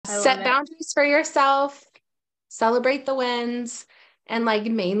I love set it. boundaries for yourself, celebrate the wins, and like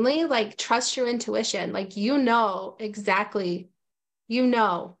mainly like trust your intuition. Like you know exactly, you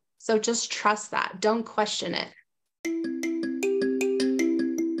know. So just trust that. Don't question it.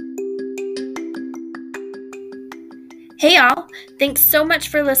 Hey, y'all. Thanks so much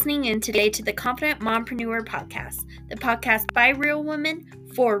for listening in today to the Confident Mompreneur podcast, the podcast by real women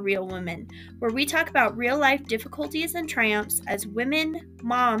for real women, where we talk about real life difficulties and triumphs as women,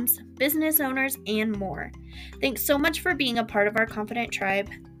 moms, business owners, and more. Thanks so much for being a part of our Confident tribe.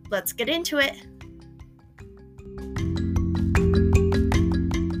 Let's get into it.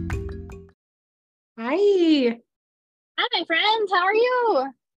 Hi. Hi, my friends. How are you?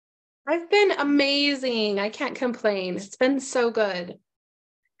 I've been amazing. I can't complain. It's been so good.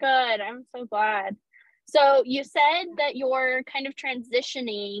 Good. I'm so glad. So you said that you're kind of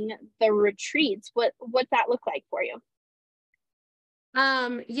transitioning the retreats. What's that look like for you?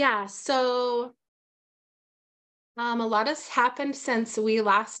 Yeah, so a lot has happened since we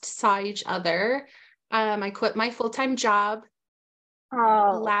last saw each other. I quit my full-time job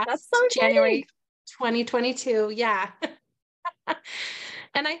Oh, that's so last exciting. January 2022. Yeah.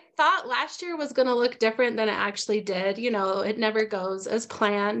 And I thought last year was going to look different than it actually did. You know, it never goes as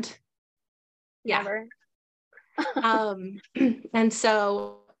planned. Yeah. Never. Um, and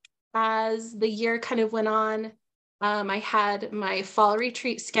so as the year kind of went on, I had my fall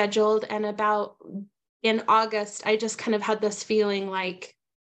retreat scheduled, and about in August, I just kind of had this feeling like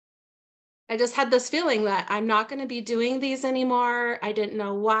I just had this feeling that I'm not going to be doing these anymore. I didn't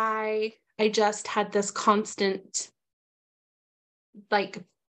know why. I just had this constant like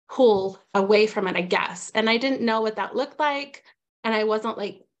pull away from it, I guess. And I didn't know what that looked like. And I wasn't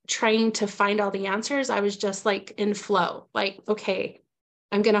like trying to find all the answers. I was just like in flow, like, okay,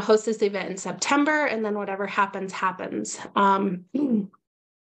 I'm going to host this event in September, and then whatever happens, happens.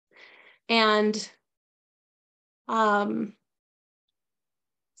 And um,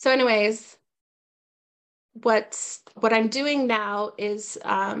 so, anyways, what I'm doing now is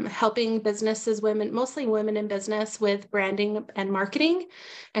helping businesses, women, mostly women in business, with branding and marketing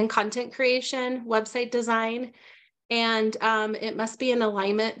and content creation, website design. And it must be in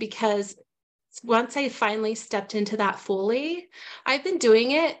alignment because once I finally stepped into that fully, I've been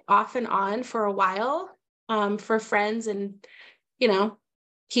doing it off and on for a while for friends and, you know,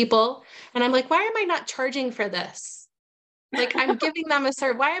 people. And I'm like, why am I not charging for this? Like I'm giving them a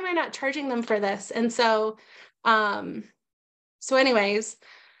cert. Why am I not charging them for this? And um, so anyways,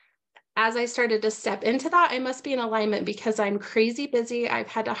 as I started to step into that, I must be in alignment because I'm crazy busy. I've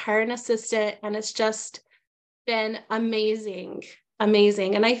had to hire an assistant, and it's just been amazing,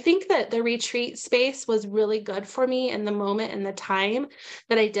 amazing. And I think that the retreat space was really good for me in the moment and the time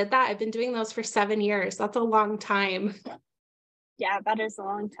that I did that. I've been doing those for 7 years. That's a long time. Yeah, that is a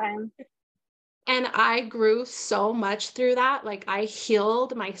long time. And I grew so much through that. Like I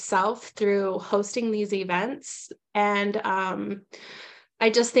healed myself through hosting these events. And I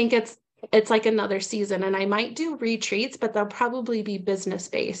just think it's like another season. And I might do retreats, but they'll probably be business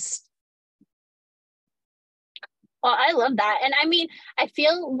based. Well, I love that. And I mean, I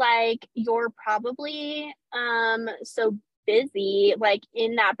feel like you're probably so busy like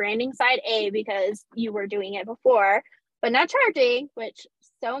in that branding side, A, because you were doing it before, but not charging, which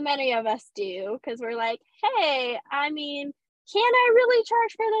so many of us do, because we're like, hey, I mean, can I really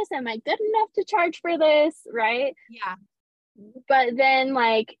charge for this? Am I good enough to charge for this? Right. Yeah. But then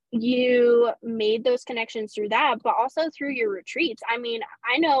like you made those connections through that, but also through your retreats. I mean,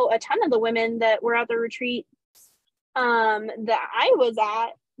 I know a ton of the women that were at the retreat that I was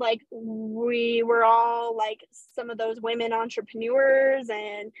at. Like we were all like some of those women entrepreneurs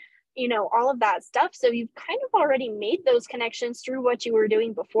and all of that stuff. So you've kind of already made those connections through what you were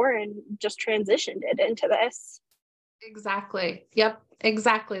doing before and just transitioned it into this. Exactly. Yep.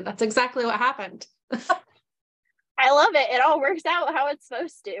 Exactly. That's exactly what happened. I love it. It all works out how it's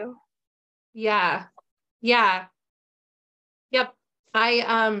supposed to. Yeah. Yeah. Yep.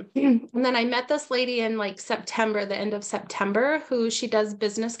 I and then I met this lady in like September, the end of September, who she does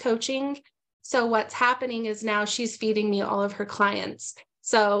business coaching. So what's happening is now she's feeding me all of her clients.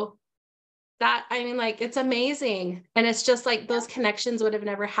 So that, I mean, like it's amazing. And it's just like Yeah. those connections would have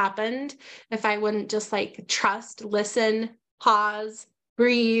never happened if I wouldn't just like trust, listen, pause,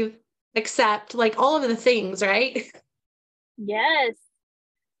 breathe, accept, like all of the things, right? Yes.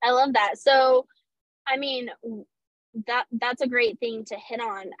 I love that. So, I mean, that's a great thing to hit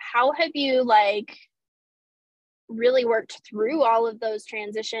on. How have you like really worked through all of those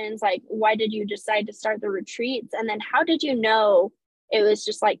transitions? Like, why did you decide to start the retreats? And then how did you know it was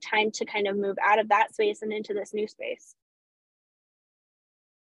just like time to kind of move out of that space and into this new space?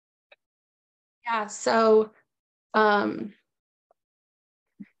 Yeah. So, um,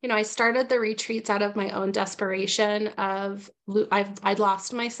 I started the retreats out of my own desperation of I'd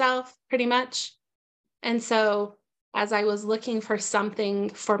lost myself pretty much. And so as I was looking for something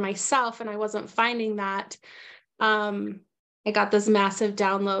for myself and I wasn't finding that, I got this massive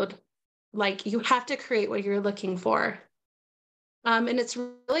download, like you have to create what you're looking for. And it's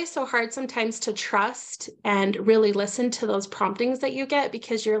really so hard sometimes to trust and really listen to those promptings that you get,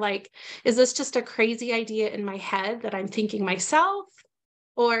 because you're like, is this just a crazy idea in my head that I'm thinking myself?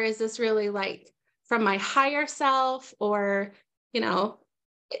 Or is this really like from my higher self? Or,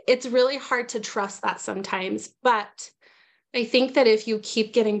 it's really hard to trust that sometimes. But I think that if you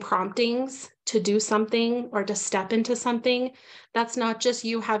keep getting promptings to do something or to step into something, that's not just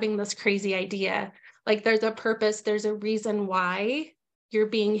you having this crazy idea. Like there's a purpose, there's a reason why you're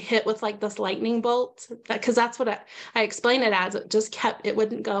being hit with like this lightning bolt, because that's what I explain it as. It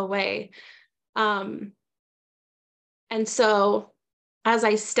wouldn't go away. And so as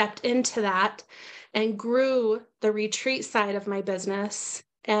I stepped into that and grew the retreat side of my business,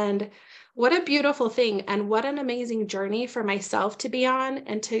 and what a beautiful thing and what an amazing journey for myself to be on,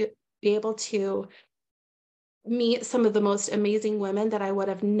 and to be able to meet some of the most amazing women that I would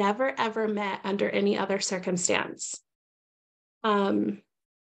have never, ever met under any other circumstance. And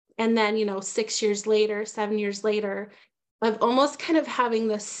then, 6 years later, 7 years later, of almost kind of having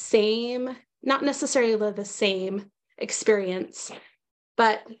the same, not necessarily the same experience,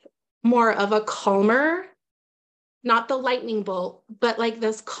 but more of a calmer, not the lightning bolt, but like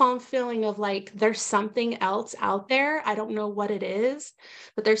this calm feeling of like, there's something else out there. I don't know what it is,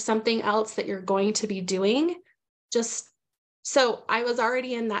 but there's something else that you're going to be doing. Just so I was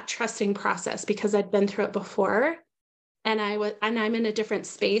already in that trusting process because I'd been through it before, and I'm in a different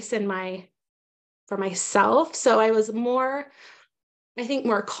space for myself. So I was I think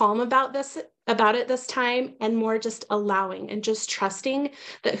more calm about it this time, and more just allowing and just trusting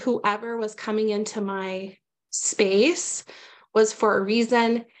that whoever was coming into my space was for a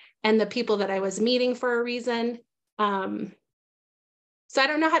reason, and the people that I was meeting for a reason. So I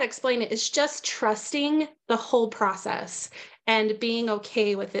don't know how to explain it. It's just trusting the whole process and being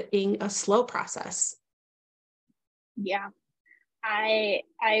okay with it being a slow process. Yeah, I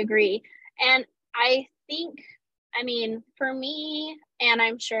agree. And I think, I mean, for me, and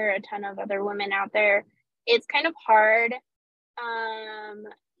I'm sure a ton of other women out there, it's kind of hard,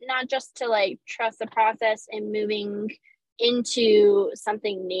 not just to like trust the process and moving into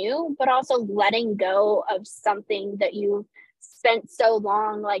something new, but also letting go of something that you spent so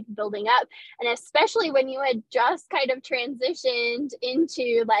long like building up. And especially when you had just kind of transitioned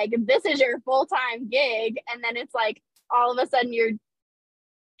into like, this is your full-time gig, and then it's like all of a sudden you're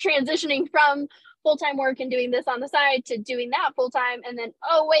transitioning from full-time work and doing this on the side to doing that full-time, and then,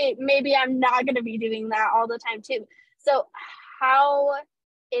 oh wait, maybe I'm not going to be doing that all the time too. So how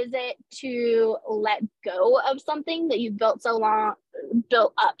is it to let go of something that you've built up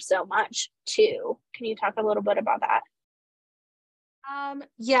so much too? Can you talk a little bit about that?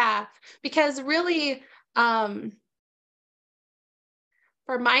 Yeah, because really, for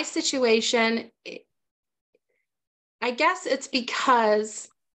my situation, I guess it's because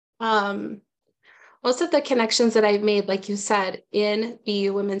most of the connections that I've made, like you said, in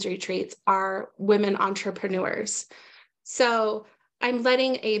BU Women's Retreats are women entrepreneurs. So I'm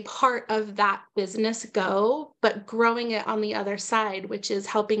letting a part of that business go, but growing it on the other side, which is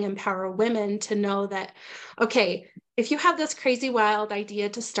helping empower women to know that, okay, if you have this crazy wild idea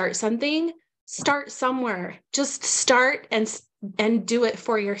to start something, start somewhere. Just start and do it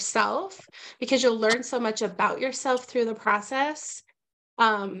for yourself, because you'll learn so much about yourself through the process.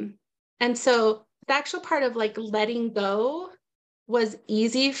 And so the actual part of like letting go was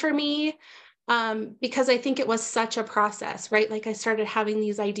easy for me, because I think it was such a process, right? Like I started having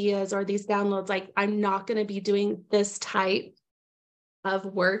these ideas or these downloads, like I'm not going to be doing this type of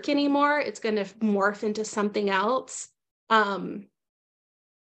work anymore. It's going to morph into something else.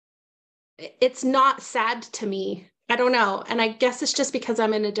 It's not sad to me. I don't know. And I guess it's just because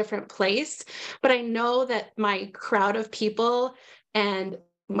I'm in a different place, but I know that my crowd of people and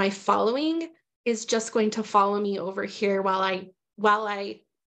my following is just going to follow me over here while I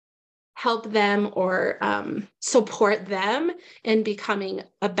help them or support them in becoming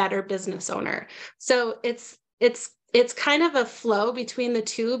a better business owner. So it's kind of a flow between the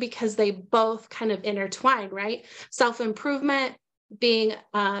two, because they both kind of intertwine, right? Self-improvement, being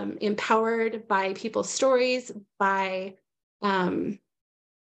empowered by people's stories, um,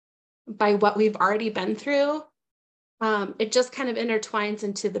 by what we've already been through. It just kind of intertwines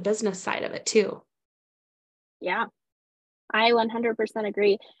into the business side of it too. Yeah, I 100%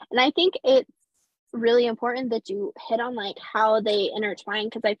 agree. And I think really important that you hit on like how they intertwine,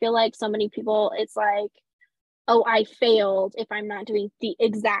 because I feel like so many people, it's like, oh, I failed if I'm not doing the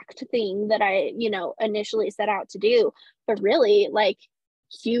exact thing that I, initially set out to do. But really, like,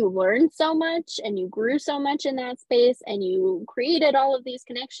 you learned so much and you grew so much in that space and you created all of these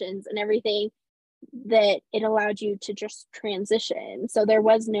connections and everything, that it allowed you to just transition. So there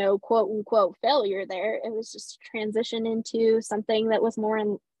was no quote unquote failure there. It was just transition into something that was more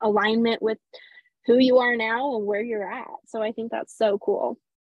in alignment with who you are now and where you're at. So I think that's so cool.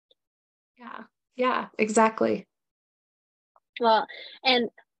 Yeah. Yeah, exactly. Well, and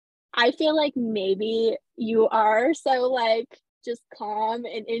I feel like maybe you are so like just calm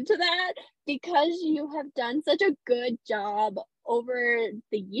and into that because you have done such a good job over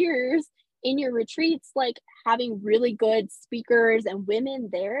the years in your retreats, like having really good speakers and women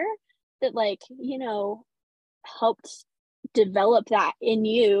there that, like, helped develop that in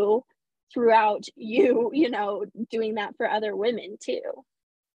you throughout you, doing that for other women too.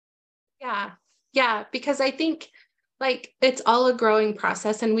 Yeah. Yeah. Because I think like it's all a growing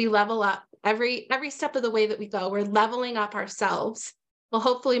process and we level up every step of the way that we go. We're leveling up ourselves. Well,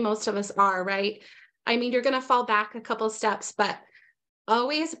 hopefully most of us are, right? I mean, you're going to fall back a couple steps, but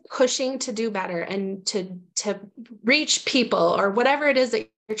always pushing to do better and to reach people or whatever it is that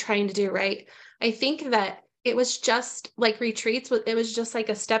you're trying to do, right? I think that it was just like retreats, it was just like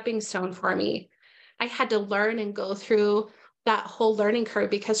a stepping stone for me. I had to learn and go through that whole learning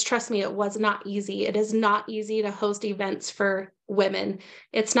curve because trust me, it was not easy. It is not easy to host events for women.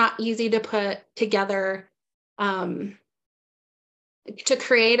 It's not easy to put together, to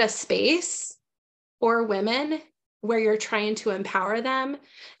create a space for women where you're trying to empower them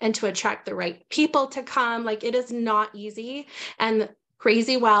and to attract the right people to come. Like it is not easy, and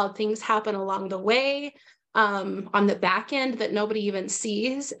crazy wild things happen along the way, on the back end that nobody even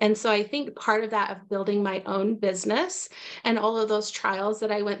sees. And so I think part of that of building my own business and all of those trials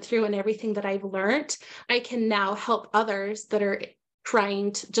that I went through and everything that I've learned, I can now help others that are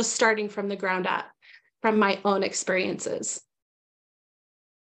trying to just starting from the ground up from my own experiences.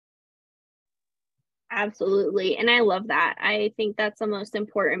 Absolutely. And I love that. I think that's the most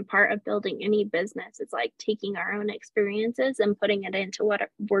important part of building any business. It's like taking our own experiences and putting it into what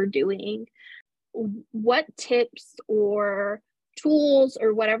we're doing. What tips or tools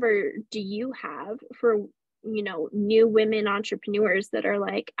or whatever do you have for, new women entrepreneurs that are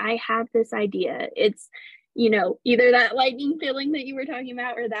like, I have this idea. It's, either that lightning feeling that you were talking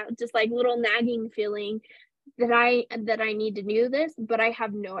about or that just like little nagging feeling that I need to do this, but I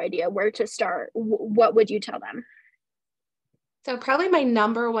have no idea where to start. What would you tell them? So probably my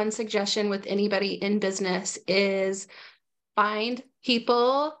number one suggestion with anybody in business is find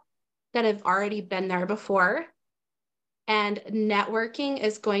people that have already been there before. And networking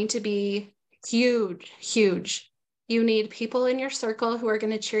is going to be huge, huge. You need people in your circle who are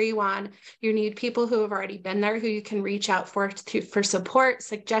going to cheer you on. You need people who have already been there who you can reach out for support,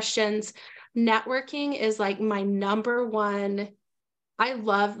 suggestions. Networking is like my number one. I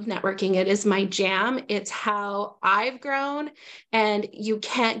love networking. It is my jam. It's how I've grown, and you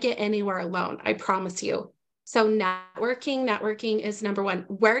can't get anywhere alone. I promise you. So networking is number one.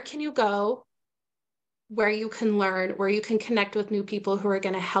 Where can you go? Where you can learn, where you can connect with new people who are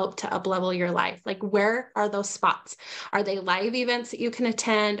going to help to up-level your life. Like, where are those spots? Are they live events that you can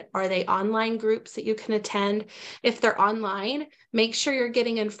attend? Are they online groups that you can attend? If they're online, make sure you're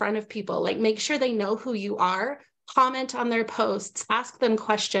getting in front of people. Like, make sure they know who you are. Comment on their posts, ask them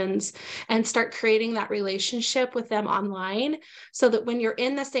questions, and start creating that relationship with them online so that when you're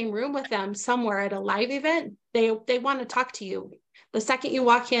in the same room with them somewhere at a live event, they want to talk to you. The second you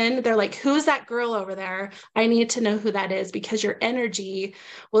walk in, they're like, who's that girl over there? I need to know who that is, because your energy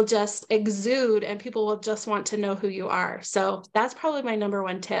will just exude and people will just want to know who you are. So that's probably my number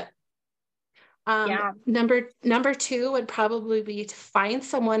one tip. Yeah. Number two would probably be to find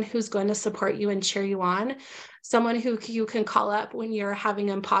someone who's going to support you and cheer you on. Someone who you can call up when you're having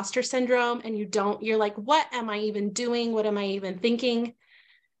imposter syndrome and you're like, what am I even doing? What am I even thinking?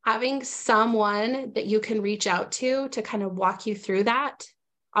 Having someone that you can reach out to kind of walk you through that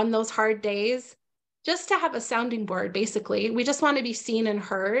on those hard days, just to have a sounding board. Basically, we just want to be seen and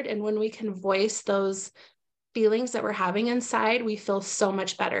heard. And when we can voice those feelings that we're having inside, we feel so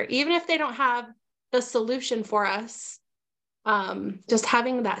much better. Even if they don't have the solution for us, just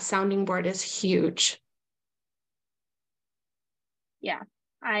having that sounding board is huge. Yeah,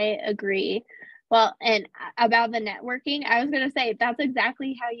 I agree. Well, and about the networking, I was going to say that's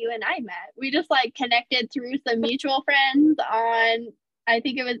exactly how you and I met. We just like connected through some mutual friends on, I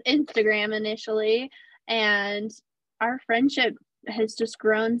think it was Instagram initially, and our friendship has just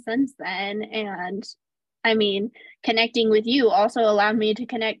grown since then. And I mean, connecting with you also allowed me to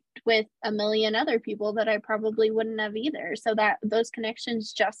connect with a million other people that I probably wouldn't have either. So that those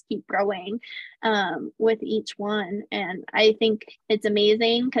connections just keep growing with each one. And I think it's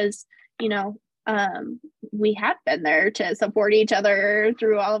amazing because, you know, we have been there to support each other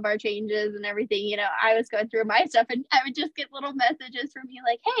through all of our changes and everything. You know, I was going through my stuff and I would just get little messages from you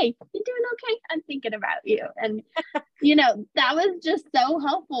like, hey, you doing okay? I'm thinking about you. And you know, that was just so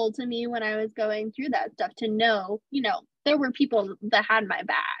helpful to me when I was going through that stuff to know, you know, there were people that had my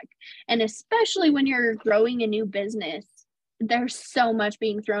back. And especially when you're growing a new business, there's so much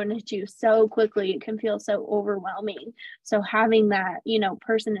being thrown at you so quickly. It can feel so overwhelming. So having that, you know,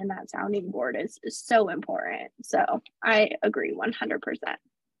 person in that sounding board is so important. So I agree 100%.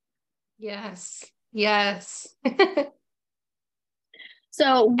 Yes. Yes.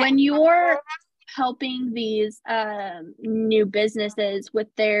 So when you're helping these new businesses with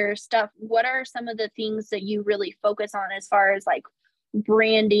their stuff, what are some of the things that you really focus on as far as like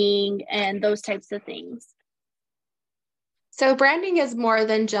branding and those types of things? So branding is more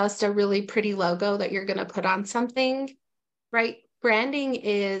than just a really pretty logo that you're going to put on something, right? Branding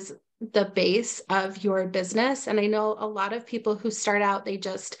is the base of your business. And I know a lot of people who start out, they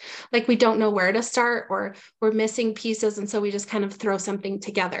just like, we don't know where to start or we're missing pieces. And so we just kind of throw something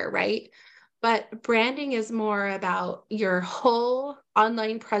together, right? But branding is more about your whole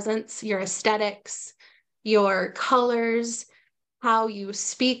online presence, your aesthetics, your colors, how you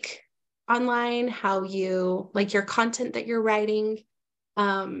speak online, how you like your content that you're writing.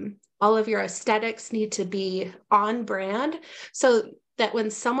 All of your aesthetics need to be on brand so that when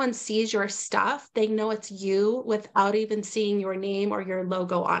someone sees your stuff, they know it's you without even seeing your name or your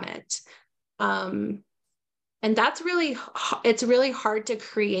logo on it. And that's really, it's really hard to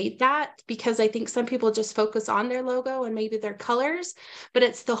create that because I think some people just focus on their logo and maybe their colors, but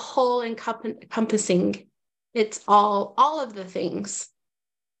it's the whole encompassing. It's all of the things.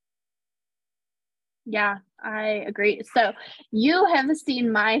 Yeah, I agree. So you have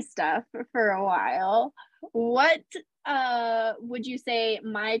seen my stuff for a while. What would you say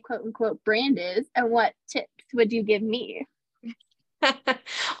my quote unquote brand is, and what tips would you give me? I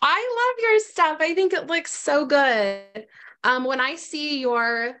love your stuff. I think it looks so good. When I see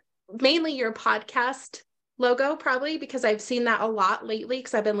mainly your podcast logo, probably because I've seen that a lot lately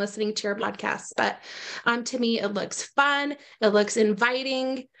because I've been listening to your podcast. But to me, it looks fun. It looks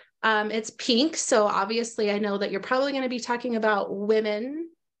inviting. It's pink, so obviously I know that you're probably going to be talking about women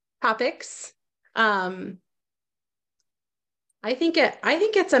topics. I think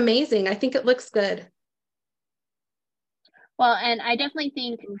it's amazing. I think it looks good. Well, and I definitely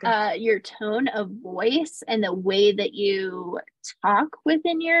think your tone of voice and the way that you talk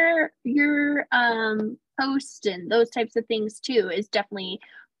within your post and those types of things too is definitely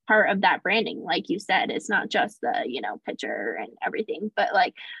part of that branding. Like you said, it's not just the, you know, picture and everything, but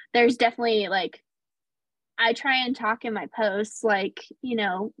like there's definitely like I try and talk in my posts like, you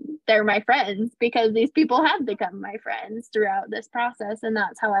know, they're my friends because these people have become my friends throughout this process. And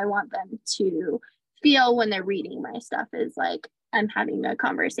that's how I want them to feel when they're reading my stuff is like I'm having a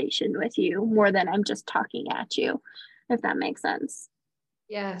conversation with you more than I'm just talking at you, if that makes sense.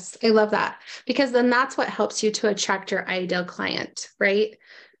 Yes, I love that because then that's what helps you to attract your ideal client, right?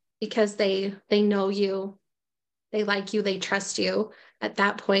 Because they know you, they like you, they trust you at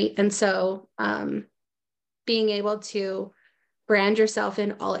that point. And so being able to brand yourself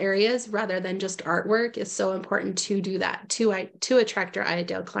in all areas rather than just artwork is so important to do that to attract your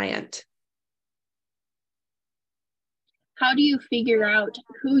ideal client. How do you figure out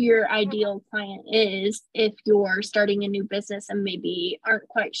who your ideal client is if you're starting a new business and maybe aren't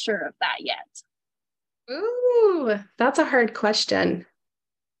quite sure of that yet? Ooh, that's a hard question.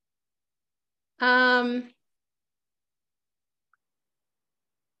 I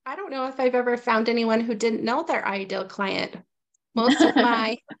don't know if I've ever found anyone who didn't know their ideal client. Most of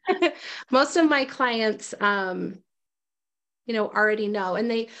my most of my clients already know.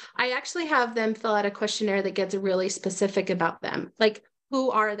 And I actually have them fill out a questionnaire that gets really specific about them. Like, who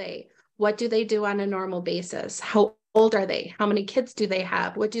are they? What do they do on a normal basis? How old are they? How many kids do they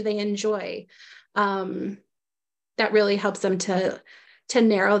have? What do they enjoy? That really helps them to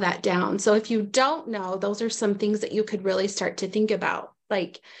narrow that down. So if you don't know, those are some things that you could really start to think about.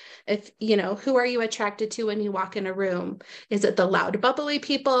 Like if, who are you attracted to when you walk in a room? Is it the loud, bubbly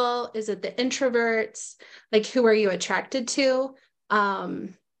people? Is it the introverts? Like, who are you attracted to?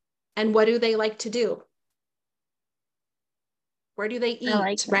 And what do they like to do? Where do they I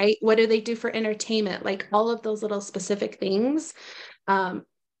like eat, that. right? What do they do for entertainment? Like all of those little specific things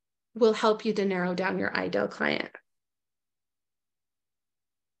will help you to narrow down your ideal client.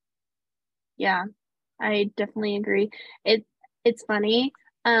 Yeah, I definitely agree. It it's funny.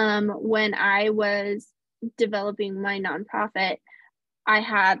 When I was developing my nonprofit, I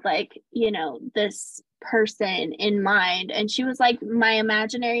had like, this person in mind, and she was like my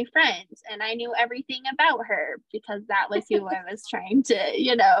imaginary friend, and I knew everything about her because that was who I was trying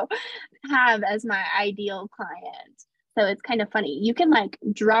to, have as my ideal client. So it's kind of funny. You can like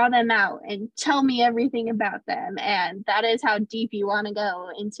draw them out and tell me everything about them. And that is how deep you want to go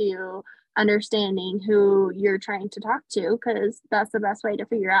into understanding who you're trying to talk to, because that's the best way to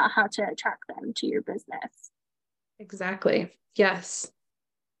figure out how to attract them to your business. Exactly. Yes.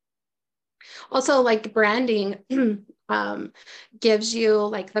 Also, like branding um, gives you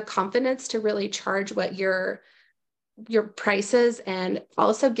like the confidence to really charge what your prices, and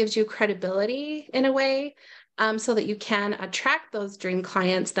also gives you credibility in a way, so that you can attract those dream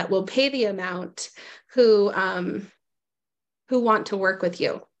clients that will pay the amount who want to work with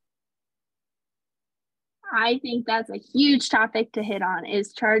you. I think that's a huge topic to hit on,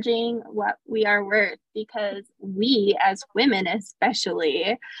 is charging what we are worth, because we as women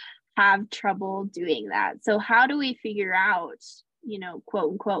especially have trouble doing that. So how do we figure out,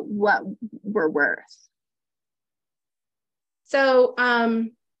 quote unquote, what we're worth? So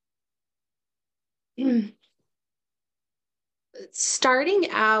starting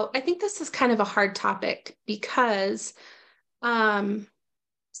out, I think this is kind of a hard topic because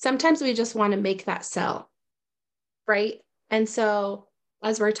sometimes we just want to make that sell, right? And so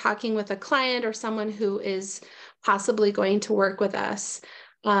as we're talking with a client or someone who is possibly going to work with us,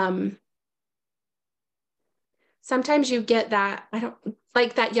 um, sometimes you get that, I don't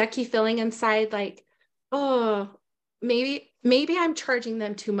like that yucky feeling inside, like, oh, maybe I'm charging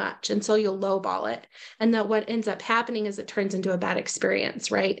them too much. And so you'll lowball it. And that what ends up happening is it turns into a bad experience,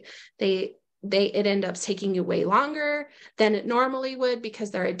 right? It ends up taking you way longer than it normally would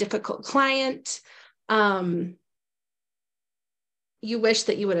because they're a difficult client. You wish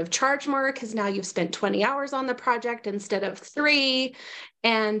that you would have charged more because now you've spent 20 hours on the project instead of 3.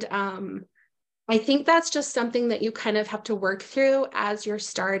 And I think that's just something that you kind of have to work through as you're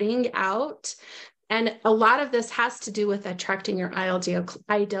starting out. And a lot of this has to do with attracting your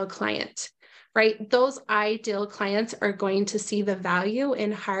ideal client, right? Those ideal clients are going to see the value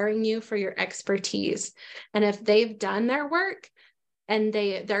in hiring you for your expertise. And if they've done their work and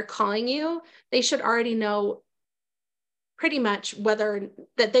they're calling you, they should already know pretty much whether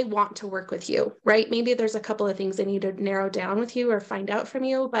that they want to work with you, right? Maybe there's a couple of things they need to narrow down with you or find out from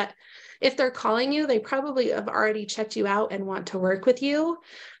you, but if they're calling you, they probably have already checked you out and want to work with you.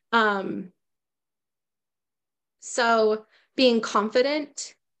 So being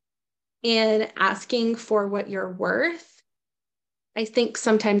confident in asking for what you're worth, I think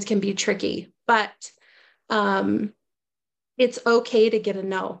sometimes can be tricky, but it's okay to get a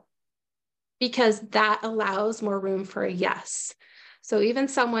no, because that allows more room for a yes. So even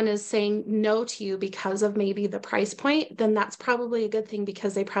someone is saying no to you because of maybe the price point, then that's probably a good thing,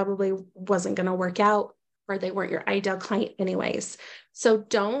 because they probably wasn't going to work out, or they weren't your ideal client anyways. So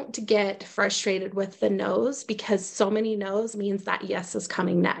don't get frustrated with the no's, because so many no's means that yes is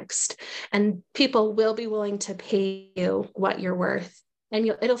coming next. And people will be willing to pay you what you're worth. And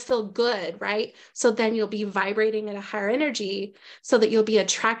it'll feel good, right? So then you'll be vibrating at a higher energy so that you'll be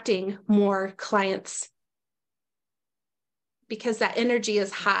attracting more clients, because that energy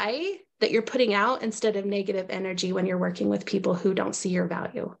is high that you're putting out instead of negative energy when you're working with people who don't see your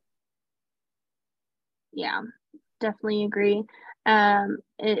value. Yeah, definitely agree.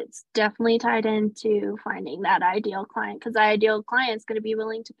 It's definitely tied into finding that ideal client, because the ideal client is going to be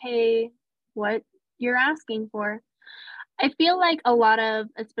willing to pay what you're asking for. I feel like a lot of,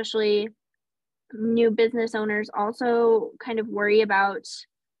 especially new business owners, also kind of worry about,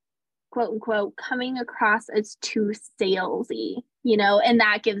 quote unquote, coming across as too salesy, and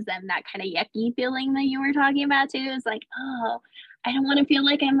that gives them that kind of yucky feeling that you were talking about too. It's like, oh, I don't want to feel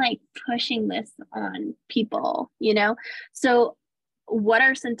like I'm like pushing this on people. So what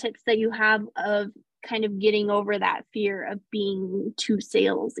are some tips that you have of kind of getting over that fear of being too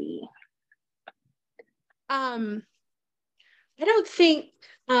salesy? Um, I don't think,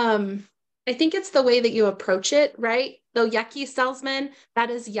 I think it's the way that you approach it, right? Though yucky salesman,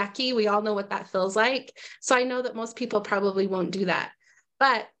 that is yucky. We all know what that feels like. So I know that most people probably won't do that.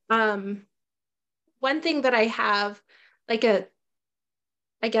 But one thing that I have, like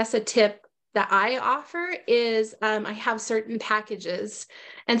I guess a tip that I offer is I have certain packages.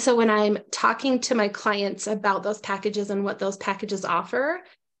 And so when I'm talking to my clients about those packages and what those packages offer,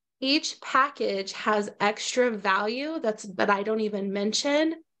 each package has extra value that I don't even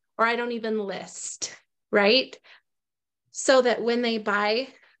mention or I don't even list, right? So that when they buy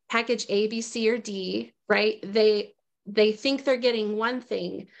package A, B, C, or D, right? They think they're getting one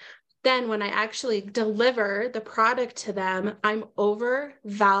thing. Then when I actually deliver the product to them, I'm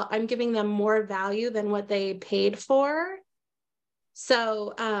giving them more value than what they paid for.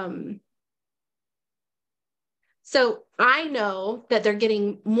 So, so I know that they're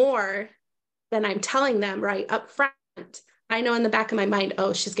getting more than I'm telling them right up front. I know in the back of my mind,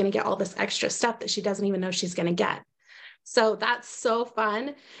 oh, she's going to get all this extra stuff that she doesn't even know she's going to get. So that's so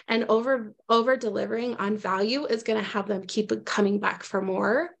fun. And over delivering on value is going to have them keep coming back for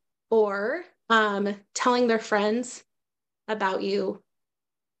more, or telling their friends about you,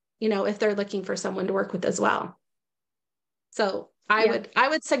 if they're looking for someone to work with as well. So I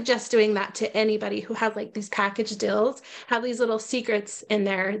would suggest doing that to anybody who has like these package deals, have these little secrets in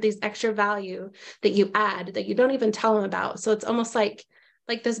there, these extra value that you add that you don't even tell them about. So it's almost like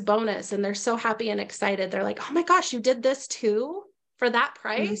this bonus, and they're so happy and excited. They're like, oh my gosh, you did this too for that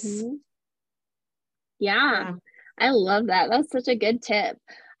price? Mm-hmm. Yeah, I love that. That's such a good tip.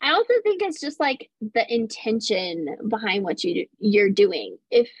 I also think it's just like the intention behind what you're doing.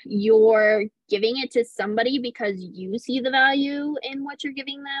 If you're giving it to somebody because you see the value in what you're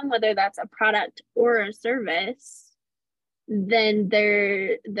giving them, whether that's a product or a service, then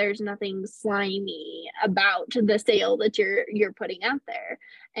there's nothing slimy about the sale that you're putting out there.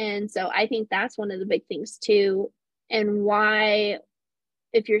 And so I think that's one of the big things too, and why,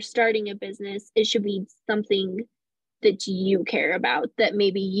 if you're starting a business, it should be something that you care about, that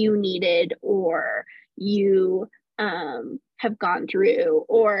maybe you needed, or you have gone through,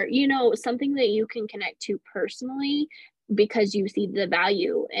 or something that you can connect to personally, because you see the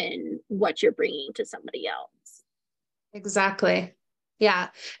value in what you're bringing to somebody else. Exactly. Yeah.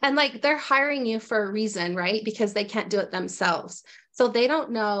 And like, they're hiring you for a reason, right? Because they can't do it themselves. So they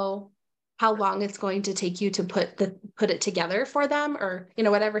don't know how long it's going to take you to put it together for them, or,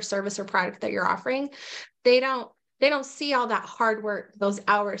 whatever service or product that you're offering. They don't see all that hard work, those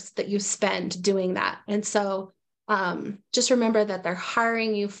hours that you spend doing that. And so just remember that they're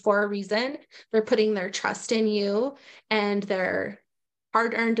hiring you for a reason. They're putting their trust in you and their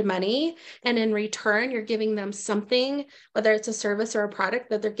hard-earned money. And in return, you're giving them something, whether it's a service or a product,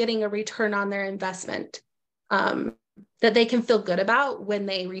 that they're getting a return on their investment, that they can feel good about when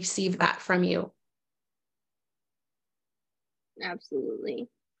they receive that from you. Absolutely.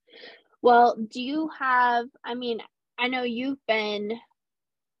 Well, do you have, I know you've been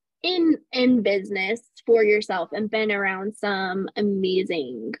in business for yourself and been around some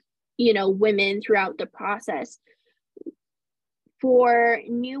amazing, women throughout the process. For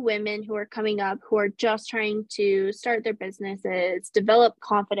new women who are coming up, who are just trying to start their businesses, develop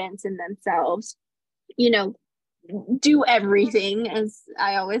confidence in themselves, do everything, as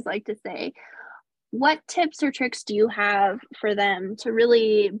I always like to say, what tips or tricks do you have for them to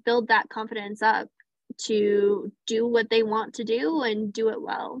really build that confidence up to do what they want to do and do it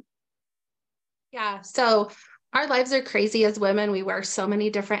well? Yeah. So our lives are crazy as women. We wear so many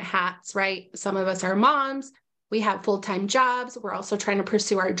different hats, right? Some of us are moms. We have full-time jobs. We're also trying to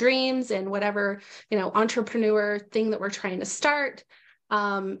pursue our dreams and whatever, entrepreneur thing that we're trying to start.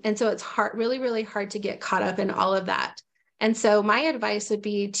 And so it's hard, really, really hard to get caught up in all of that. And so my advice would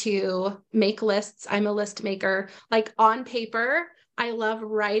be to make lists. I'm a list maker, like on paper. I love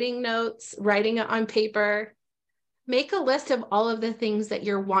writing notes, writing it on paper. Make a list of all of the things that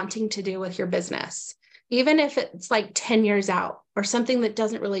you're wanting to do with your business, even if it's like 10 years out or something that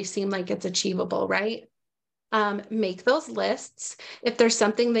doesn't really seem like it's achievable, right? Make those lists. If there's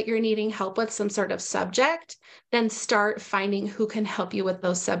something that you're needing help with, some sort of subject, then start finding who can help you with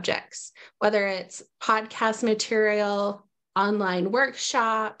those subjects, whether it's podcast material, online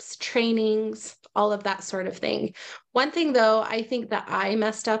workshops, trainings, all of that sort of thing. One thing though, I think that I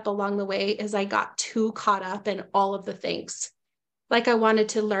messed up along the way is I got too caught up in all of the things. Like I wanted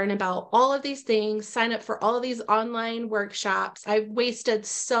to learn about all of these things, sign up for all of these online workshops. I've wasted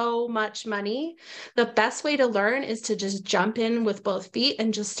so much money. The best way to learn is to just jump in with both feet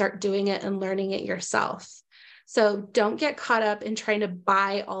and just start doing it and learning it yourself. So don't get caught up in trying to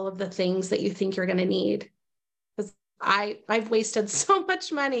buy all of the things that you think you're going to need. Because I've wasted so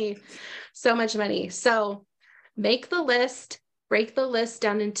much money, so much money. So make the list, break the list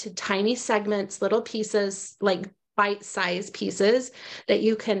down into tiny segments, little pieces, like bite-sized pieces that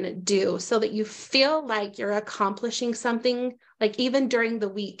you can do so that you feel like you're accomplishing something, like even during the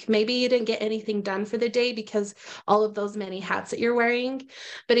week. Maybe you didn't get anything done for the day because all of those many hats that you're wearing.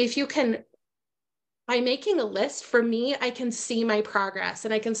 But if you can, by making a list, for me, I can see my progress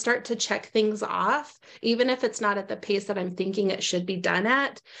and I can start to check things off, even if it's not at the pace that I'm thinking it should be done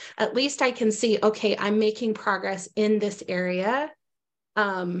at least I can see, okay, I'm making progress in this area.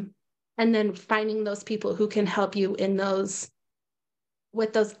 And then finding those people who can help you in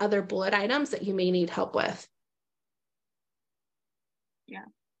with those other bullet items that you may need help with. Yeah.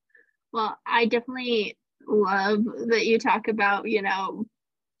 Well, I definitely love that you talk about,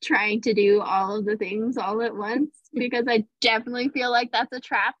 trying to do all of the things all at once, because I definitely feel like that's a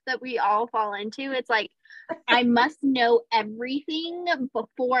trap that we all fall into. It's like, I must know everything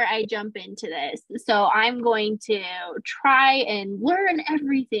before I jump into this. So I'm going to try and learn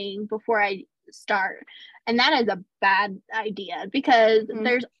everything before I start. And that is a bad idea, because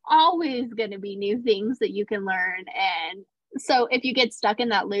there's always going to be new things that you can learn. And so if you get stuck in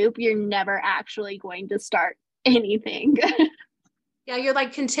that loop, you're never actually going to start anything. Yeah, you're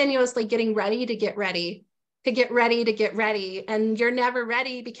like continuously getting ready to get ready, to get ready to get ready. And you're never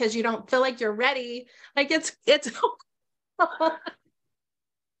ready because you don't feel like you're ready. Like it's it's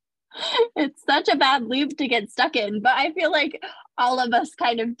such a bad loop to get stuck in, but I feel like all of us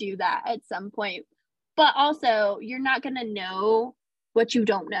kind of do that at some point. But also, you're not going to know what you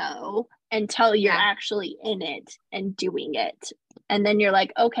don't know until you're actually in it and doing it. And then you're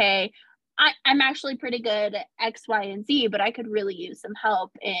like, okay, I'm actually pretty good at X, Y, and Z, but I could really use some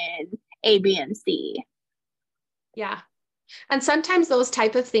help in A, B, and C. Yeah. And sometimes those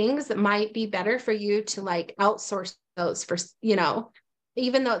type of things that might be better for you to like outsource those for,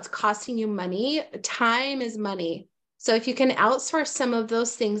 even though it's costing you money, time is money. So if you can outsource some of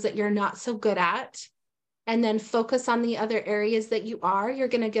those things that you're not so good at, and then focus on the other areas that you're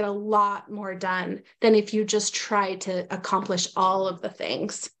going to get a lot more done than if you just try to accomplish all of the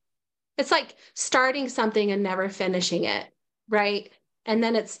things. It's like starting something and never finishing it, right? And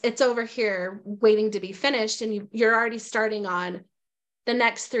then it's over here waiting to be finished, and you're already starting on the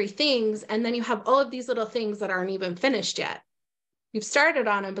next 3 things, and then you have all of these little things that aren't even finished yet. You've started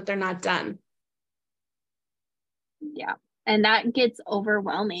on them, but they're not done. Yeah. And that gets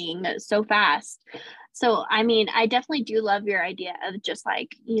overwhelming so fast. So, I mean, I definitely do love your idea of just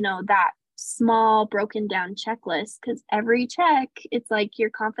like, that small broken down checklist, because every check, it's like your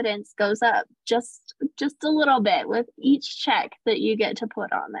confidence goes up just a little bit with each check that you get to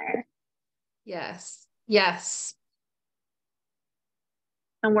put on there. Yes. Yes.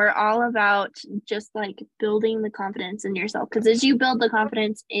 And we're all about just like building the confidence in yourself, because as you build the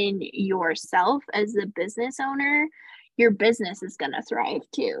confidence in yourself as a business owner, your business is going to thrive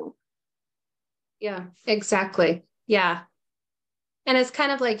too. Yeah, exactly. Yeah. And it's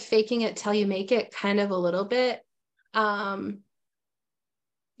kind of like faking it till you make it, kind of a little bit. But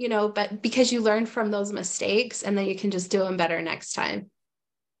because you learn from those mistakes, and then you can just do them better next time.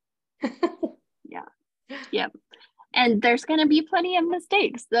 Yeah. Yep. And there's going to be plenty of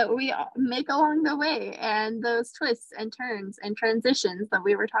mistakes that we make along the way, and those twists and turns and transitions that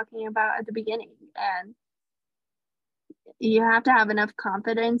we were talking about at the beginning. And you have to have enough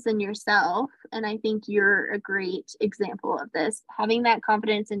confidence in yourself. And I think you're a great example of this, having that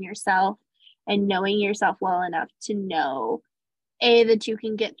confidence in yourself and knowing yourself well enough to know A, that you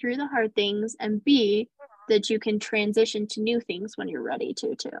can get through the hard things, and B, that you can transition to new things when you're ready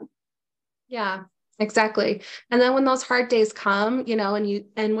to too. Yeah, exactly. And then when those hard days come,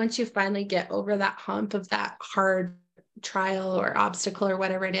 and once you finally get over that hump of that hard trial or obstacle or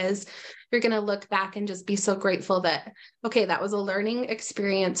whatever it is, you're going to look back and just be so grateful that, okay, that was a learning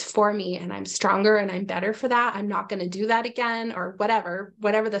experience for me, and I'm stronger and I'm better for that. I'm not going to do that again, or whatever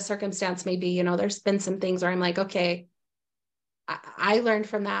the circumstance may be. There's been some things where I'm like, okay, I learned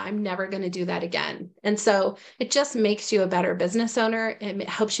from that. I'm never going to do that again. And so it just makes you a better business owner. It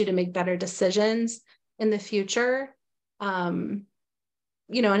helps you to make better decisions in the future.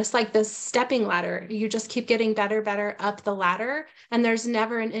 And it's like this stepping ladder. You just keep getting better up the ladder, and there's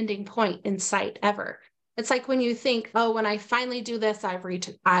never an ending point in sight ever. It's like when you think, oh, when I finally do this,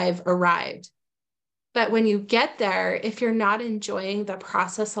 I've arrived. But when you get there, if you're not enjoying the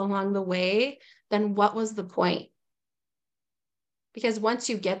process along the way, then what was the point? Because once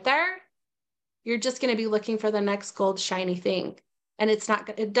you get there, you're just going to be looking for the next gold shiny thing. And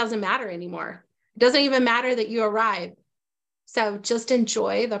it doesn't matter anymore. It doesn't even matter that you arrive. So just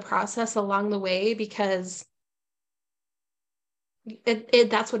enjoy the process along the way, because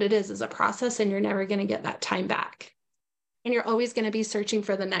that's what it is a process, and you're never going to get that time back. And you're always going to be searching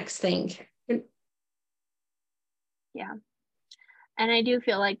for the next thing. Yeah. And I do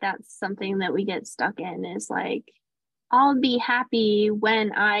feel like that's something that we get stuck in, is like, I'll be happy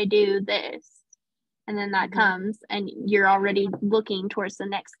when I do this. And then that comes, and you're already looking towards the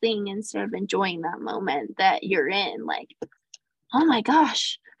next thing instead of enjoying that moment that you're in. Like, oh my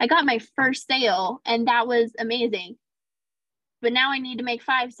gosh, I got my first sale and that was amazing. but now I need to make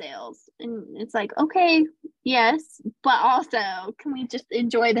 5 sales. And it's like, okay, yes, but also can we just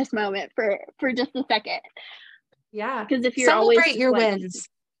enjoy this moment for just a second? Yeah. Because if you're always Celebrate just your like, wins.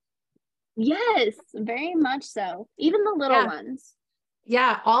 yes, very much so. Even the little ones.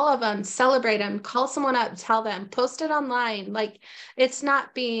 Yeah, all of them. Celebrate them. Call someone up, tell them, post it online. Like, it's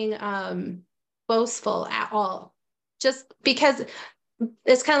not being boastful at all. Just because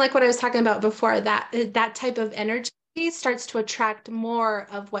it's kind of like what I was talking about before, that type of energy starts to attract more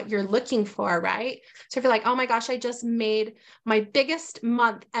of what you're looking for, right? So if you're like, oh my gosh, I just made my biggest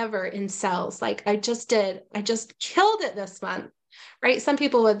month ever in sales. Like I just killed it this month, right? Some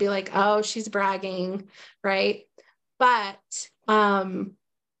people would be like, oh, she's bragging, right? But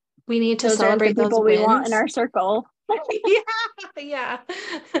we need to Those aren't the celebrate those people we want in wins. our circle. Yeah.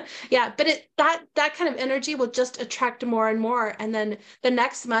 Yeah. But that kind of energy will just attract more and more. And then the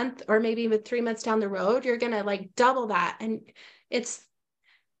next month, or maybe even 3 months down the road, you're gonna like double that. And it's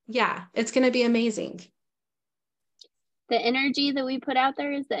gonna be amazing. The energy that we put out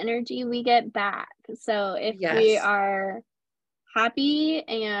there is the energy we get back. So if we Yes. are happy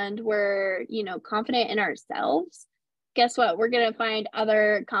and we're, confident in ourselves, guess what? We're going to find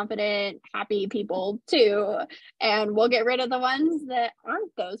other confident, happy people too. And we'll get rid of the ones that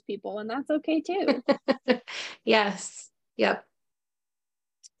aren't those people. And that's okay too. Yes. Yep.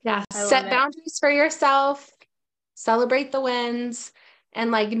 Yeah. I love Set it. boundaries for yourself, celebrate the wins,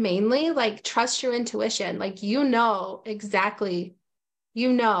 and like mainly like trust your intuition. Like exactly,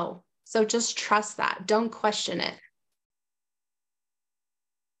 So just trust that. Don't question it.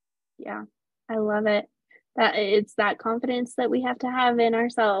 Yeah. I love it. That it's that confidence that we have to have in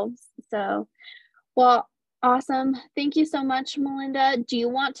ourselves. So, well, awesome. Thank you so much, Melinda. Do you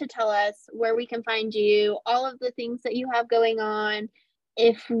want to tell us where we can find you, all of the things that you have going on?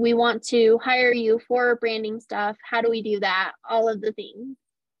 If we want to hire you for branding stuff, how do we do that? All of the things.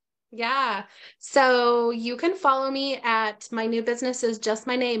 Yeah. So you can follow me at my new business is just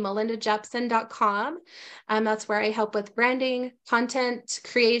my name, melindajepsen.com. That's where I help with branding, content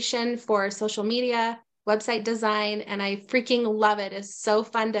creation for social media, website design, and I freaking love it. It's so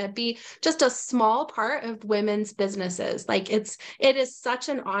fun to be just a small part of women's businesses. Like it is such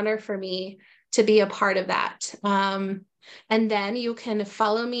an honor for me to be a part of that. And then you can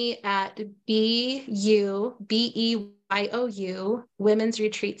follow me at BEYOU,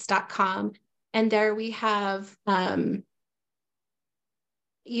 womensretreats.com. And there we have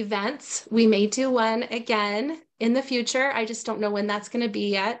events. We may do one again in the future. I just don't know when that's going to be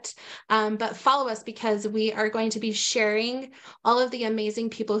yet. But follow us because we are going to be sharing all of the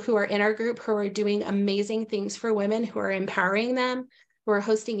amazing people who are in our group, who are doing amazing things for women, who are empowering them, who are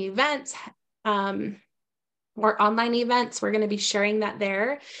hosting events. Or online events. We're going to be sharing that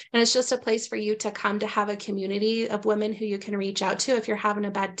there. And it's just a place for you to come to have a community of women who you can reach out to if you're having a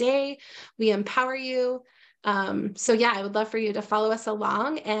bad day. We empower you. So yeah, I would love for you to follow us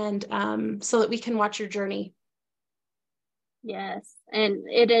along and so that we can watch your journey. Yes. And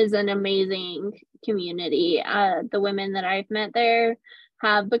it is an amazing community. The women that I've met there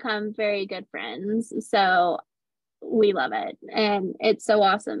have become very good friends. So we love it. And it's so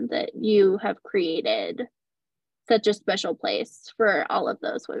awesome that you have created such a special place for all of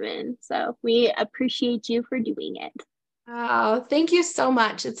those women. So we appreciate you for doing it. Oh, thank you so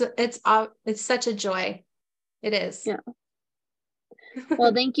much. It's such a joy. It is. Yeah.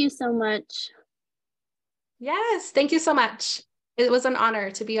 Well, thank you so much. Yes, thank you so much. It was an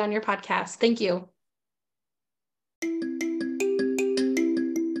honor to be on your podcast. Thank you.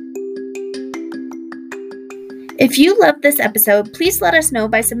 If you loved this episode, please let us know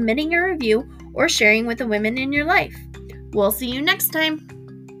by submitting a review or sharing with the women in your life. We'll see you next time.